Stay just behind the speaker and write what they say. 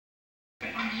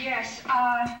Yes.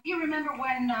 You remember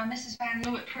when Mrs. Van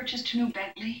Leeuwen purchased a new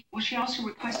Bentley? Well, she also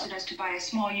requested us to buy a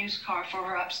small used car for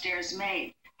her upstairs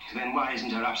maid. Then why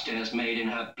isn't her upstairs maid in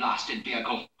her blasted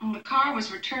vehicle? Well, the car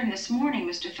was returned this morning,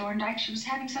 Mr. Thorndyke. She was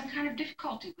having some kind of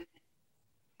difficulty with it.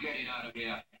 Get it out of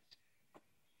here.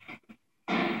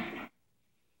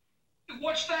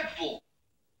 What's that for?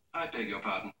 I beg your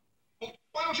pardon. Well,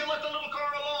 why don't you let the little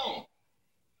car alone?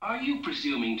 Are you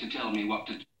presuming to tell me what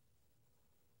to do?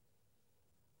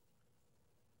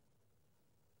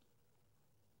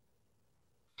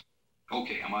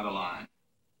 Okay, I'm out of line.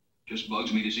 Just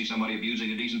bugs me to see somebody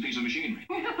abusing a decent piece of machinery.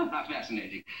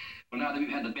 Fascinating. Well, now that we've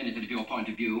had the benefit of your point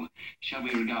of view, shall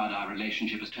we regard our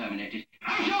relationship as terminated?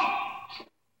 Eyesore!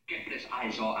 Get this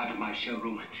eyesore out of my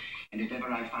showroom. And if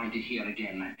ever I find it here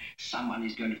again, someone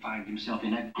is going to find himself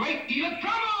in a great deal of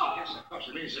trouble! Yes, of course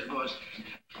it is, sir, boys.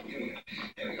 Here we go.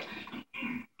 There we go.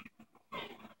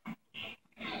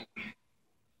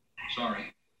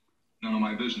 Sorry. None of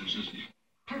my business, is it?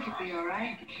 Perfectly all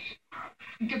right.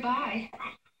 Goodbye.